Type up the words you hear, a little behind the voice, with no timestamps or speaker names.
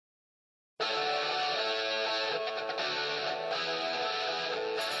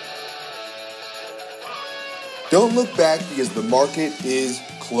Don't look back because the market is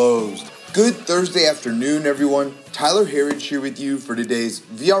closed. Good Thursday afternoon, everyone. Tyler Herridge here with you for today's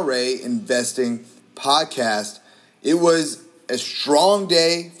VRA Investing podcast. It was a strong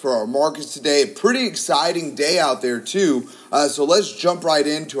day for our markets today. A pretty exciting day out there too. So let's jump right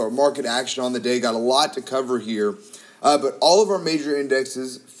into our market action on the day. Got a lot to cover here. But all of our major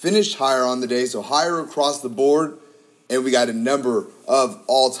indexes finished higher on the day, so higher across the board. And we got a number of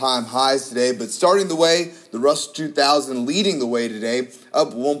all-time highs today. But starting the way, the Russell 2000 leading the way today,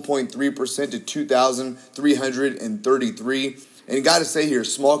 up 1.3% to 2,333. And got to say here,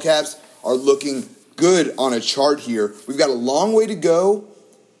 small caps are looking good on a chart here. We've got a long way to go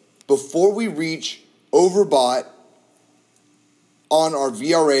before we reach overbought on our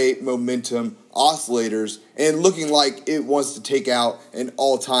VRA momentum oscillators and looking like it wants to take out an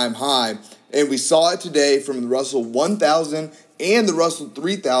all-time high. And we saw it today from the Russell 1000 and the Russell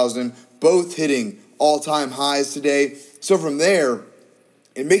 3000 both hitting all-time highs today. So from there,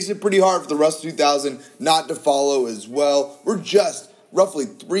 it makes it pretty hard for the Russell 2000 not to follow as well. We're just roughly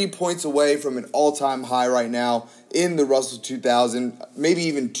 3 points away from an all-time high right now in the Russell 2000, maybe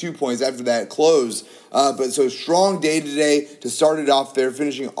even 2 points after that close. But so strong day today to start it off there,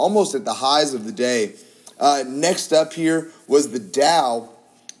 finishing almost at the highs of the day. Next up here was the Dow.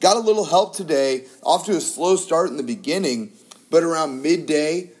 Got a little help today, off to a slow start in the beginning, but around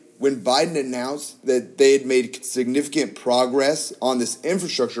midday when Biden announced that they had made significant progress on this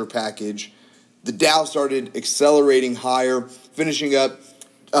infrastructure package, the Dow started accelerating higher, finishing up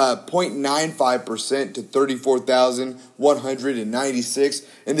 0.95% to 34,196.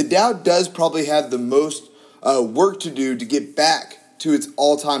 And the Dow does probably have the most work to do to get back to its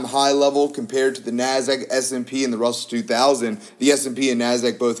all-time high level compared to the NASDAQ, S&P, and the Russell 2000. The S&P and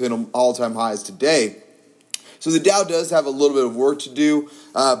NASDAQ both hit all-time highs today. So the Dow does have a little bit of work to do,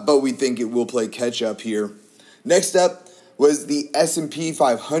 but we think it will play catch-up here. Next up was the S&P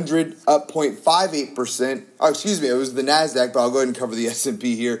 500, up 0.58%. It was the NASDAQ, but I'll go ahead and cover the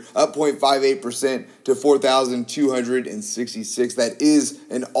S&P here. Up 0.58% to 4,266. That is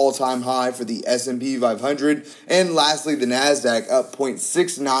an all-time high for the S&P 500. And lastly, the NASDAQ, up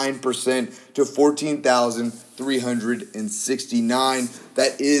 0.69% to 14,369.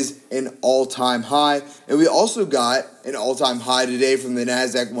 That is an all-time high. And we also got an all-time high today from the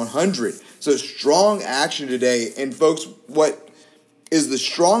NASDAQ 100. So strong action today. And folks, what is the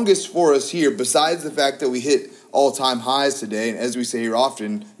strongest for us here, besides the fact that we hit all-time highs today, and as we say here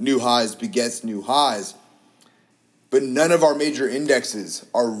often, new highs begets new highs, but none of our major indexes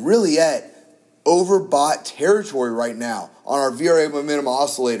are really at overbought territory right now on our VRA momentum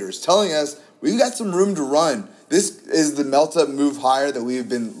oscillators, telling us we've got some room to run. This is the melt-up move higher that we've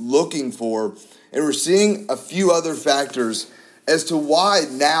been looking for, and we're seeing a few other factors as to why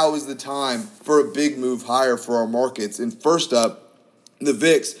now is the time for a big move higher for our markets. And first up, the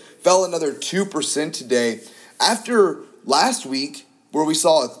VIX fell another 2% today after last week where we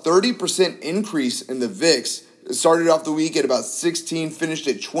saw a 30% increase in the VIX. It started off the week at about 16, finished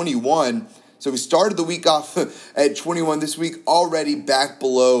at 21. So we started the week off at 21 this week, already back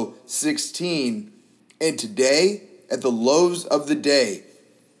below 16. And today, at the lows of the day,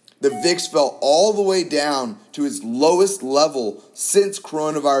 the VIX fell all the way down to its lowest level since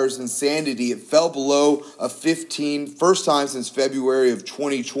coronavirus insanity. It fell below a 15, first time since February of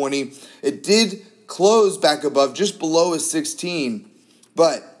 2020. It did close back above, just below a 16.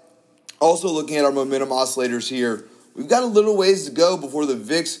 But also looking at our momentum oscillators here, we've got a little ways to go before the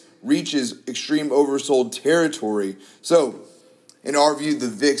VIX reaches extreme oversold territory. So, in our view, the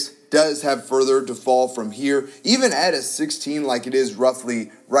VIX does have further to fall from here. Even at a 16 like it is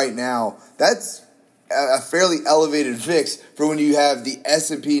roughly right now, that's a fairly elevated VIX for when you have the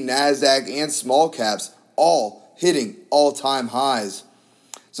S&P, NASDAQ, and small caps all hitting all-time highs.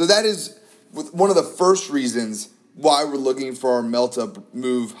 So that is one of the first reasons why we're looking for our melt-up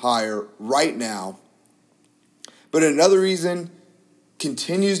move higher right now. But another reason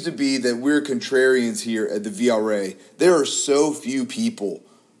continues to be that we're contrarians here at the VRA. There are so few people,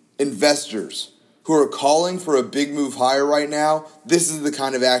 investors, who are calling for a big move higher right now. This is the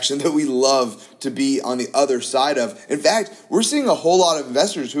kind of action that we love to be on the other side of. In fact, we're seeing a whole lot of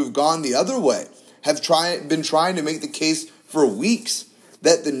investors who have gone the other way, have been trying to make the case for weeks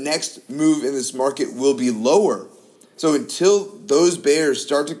that the next move in this market will be lower. So until those bears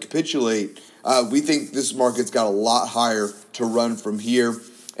start to capitulate, we think this market's got a lot higher to run from here.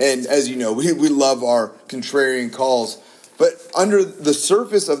 And as you know, we love our contrarian calls. But under the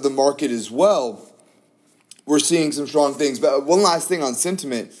surface of the market as well, we're seeing some strong things. But one last thing on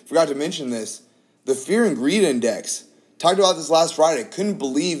sentiment, forgot to mention this. The Fear and Greed Index, talked about this last Friday, couldn't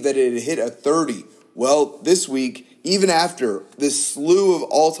believe that it had hit a 30 Well, this week, even after this slew of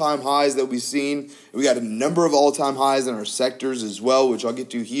all-time highs that we've seen, we got a number of all-time highs in our sectors as well, which I'll get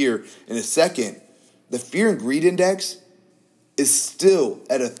to here in a second. The Fear and Greed Index is still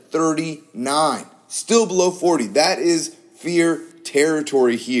at a 39, still below 40. That is fear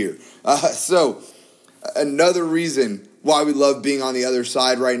territory here. So another reason why we love being on the other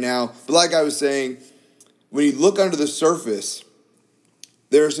side right now. But like I was saying, when you look under the surface,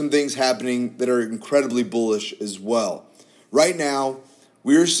 there are some things happening that are incredibly bullish as well. Right now,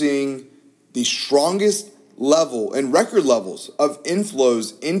 we're seeing the strongest level and record levels of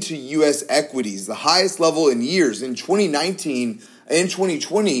inflows into U.S. equities, the highest level in years. In 2019 and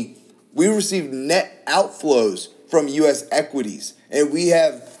 2020, we received net outflows from U.S. equities, and we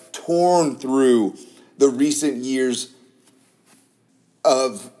have torn through the recent years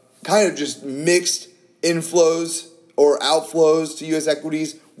of kind of just mixed inflows or outflows to U.S.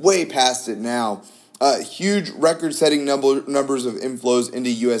 equities, way past it now. Huge record-setting numbers of inflows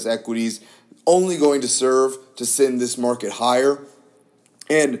into U.S. equities, only going to serve to send this market higher.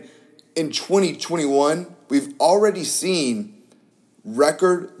 And in 2021, we've already seen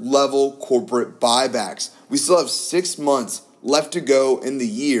record-level corporate buybacks. We still have 6 months left to go in the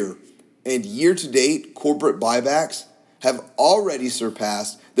year, and year-to-date corporate buybacks have already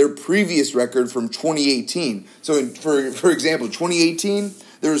surpassed their previous record from 2018. So, for example, 2018,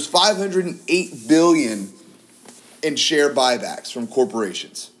 there was $508 billion in share buybacks from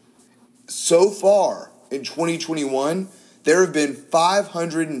corporations. So far in 2021, there have been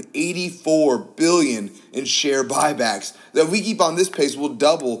 $584 billion in share buybacks. That we keep on this pace, will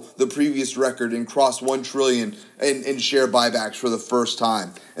double the previous record and cross $1 trillion in share buybacks for the first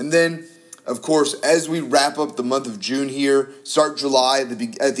time. And then, of course, as we wrap up the month of June here, start July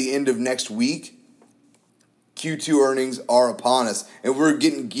at the end of next week, Q2 earnings are upon us, and we're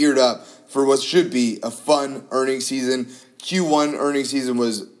getting geared up for what should be a fun earnings season. Q1 earnings season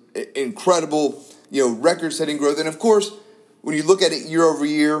was incredible, record-setting growth, and of course, when you look at it year over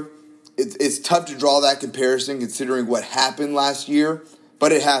year, it's tough to draw that comparison considering what happened last year.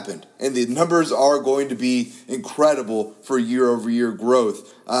 But it happened, and the numbers are going to be incredible for year-over-year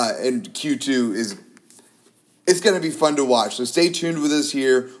growth. And Q2 it's going to be fun to watch. So stay tuned with us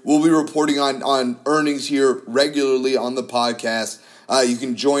here. We'll be reporting on earnings here regularly on the podcast. You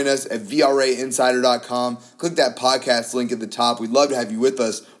can join us at VRAinsider.com. Click that podcast link at the top. We'd love to have you with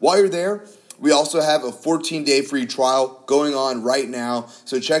us. While you're there, we also have a 14-day free trial going on right now.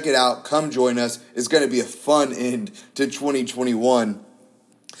 So check it out. Come join us. It's going to be a fun end to 2021.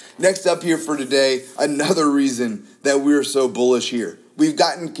 Next up here for today, another reason that we're so bullish here. We've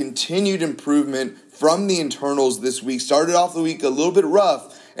gotten continued improvement from the internals this week. Started off the week a little bit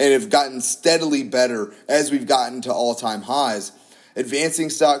rough and have gotten steadily better as we've gotten to all-time highs. Advancing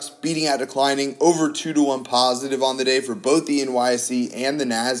stocks beating out declining, over 2-to-1 positive on the day for both the NYSE and the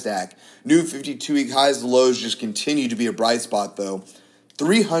NASDAQ. New 52-week highs and lows just continue to be a bright spot though.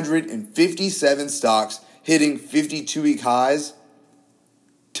 357 stocks hitting 52-week highs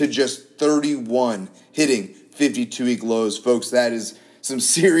to just 31 hitting 52-week lows. Folks, that is some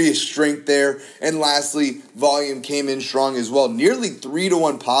serious strength there. And lastly, volume came in strong as well. Nearly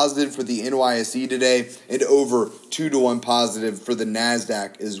 3-to-1 positive for the NYSE today and over 2-to-1 positive for the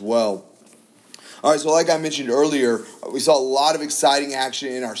NASDAQ as well. All right, so like I mentioned earlier, we saw a lot of exciting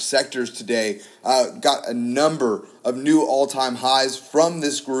action in our sectors today. Got a number of new all-time highs from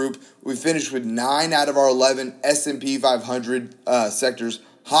this group. We finished with 9 out of our 11 S&P 500 sectors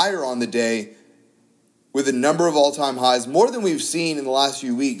higher on the day, with a number of all-time highs, more than we've seen in the last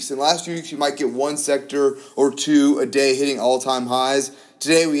few weeks. In the last few weeks, you might get one sector or two a day hitting all-time highs.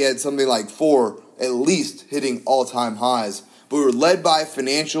 Today, we had something like 4 at least hitting all-time highs. But we were led by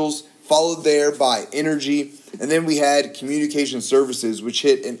financials, followed there by energy, and then we had communication services, which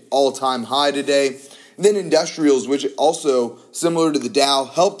hit an all-time high today. And then industrials, which also, similar to the Dow,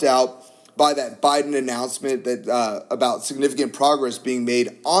 helped out by that Biden announcement that about significant progress being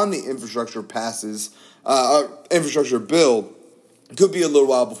made on the infrastructure bill. It could be a little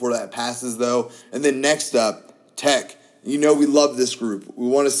while before that passes, though. And then next up, tech. We love this group. We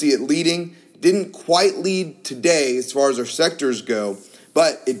want to see it leading. Didn't quite lead today as far as our sectors go,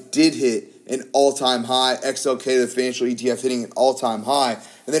 but it did hit an all-time high. XLK, the financial ETF, hitting an all-time high.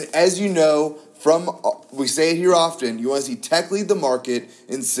 And then, as you know, we say it here often, you want to see tech lead the market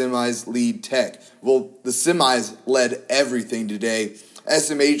and semis lead tech. Well, the semis led everything today.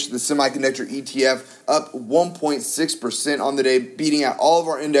 SMH, the semiconductor ETF, up 1.6% on the day, beating out all of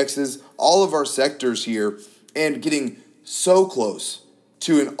our indexes, all of our sectors here, and getting so close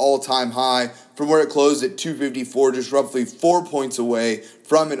to an all-time high from where it closed at 254, just roughly 4 points away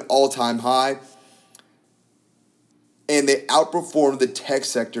from an all-time high. and they outperformed the tech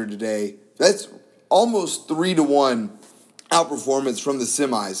sector today. That's almost 3-to-1 outperformance from the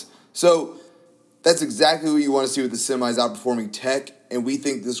semis. So that's exactly what you want to see with the semis outperforming tech, and we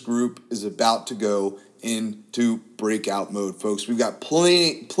think this group is about to go into breakout mode, folks. We've got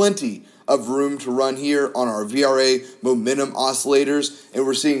plenty of room to run here on our VRA momentum oscillators, and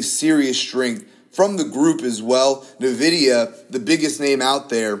we're seeing serious strength from the group as well. NVIDIA, the biggest name out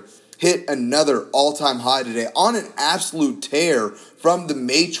there, hit another all-time high today on an absolute tear from the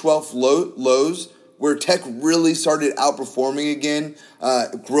May 12th lows, where tech really started outperforming again.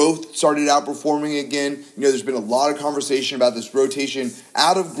 Growth started outperforming again. There's been a lot of conversation about this rotation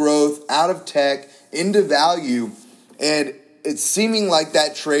out of growth, out of tech, into value, and it's seeming like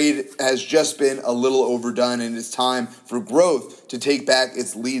that trade has just been a little overdone, and it's time for growth to take back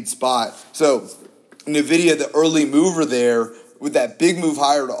its lead spot. So NVIDIA, the early mover there, with that big move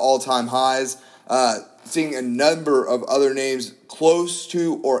higher to all-time highs, seeing a number of other names close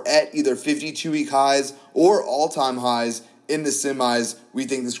to or at either 52-week highs or all-time highs in the semis. We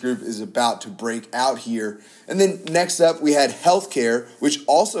think this group is about to break out here. And then next up, we had healthcare, which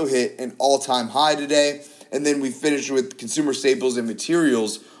also hit an all-time high today. And then we finished with consumer staples and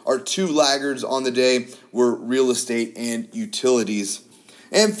materials. Our two laggards on the day were real estate and utilities.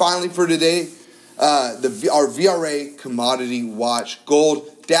 And finally for today, our VRA commodity watch. Gold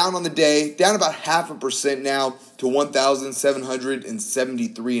down on the day, down about 0.5% now to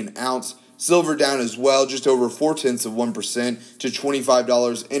 $1,773 an ounce. Silver down as well, just over 0.4% to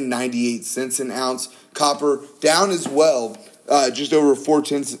 $25.98 an ounce. Copper down as well, just over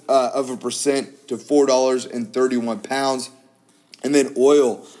 0.4% to $4.31. And then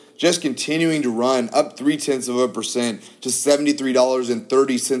oil just continuing to run up 0.3% to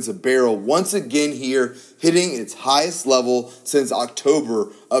 $73.30 a barrel. Once again here, hitting its highest level since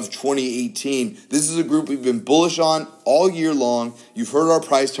October of 2018. This is a group we've been bullish on all year long. You've heard our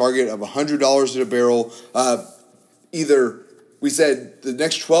price target of $100 a barrel. We said the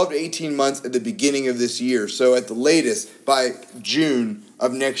next 12 to 18 months at the beginning of this year. So at the latest, by June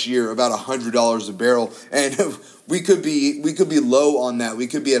of next year, about $100 a barrel. And we could be low on that. We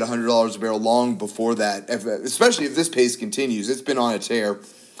could be at $100 a barrel long before that, especially if this pace continues. It's been on a tear.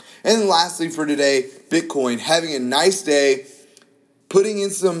 And then lastly for today, Bitcoin having a nice day, putting in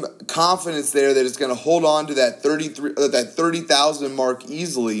some confidence there that it's going to hold on to that 30,000 mark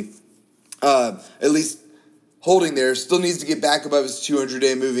easily, at least holding there. Still needs to get back above its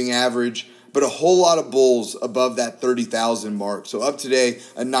 200-day moving average, but a whole lot of bulls above that 30,000 mark. So up today,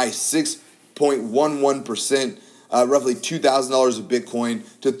 a nice 6.11%, roughly $2,000 of Bitcoin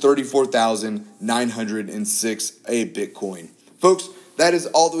to $34,906 a Bitcoin. Folks, that is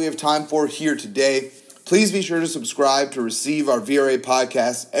all that we have time for here today. Please be sure to subscribe to receive our VRA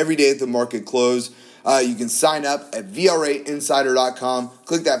podcast every day at the market close. You can sign up at VRAinsider.com.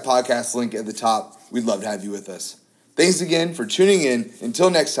 Click that podcast link at the top. We'd love to have you with us. Thanks again for tuning in. Until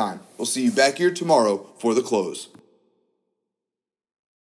next time, we'll see you back here tomorrow for the close.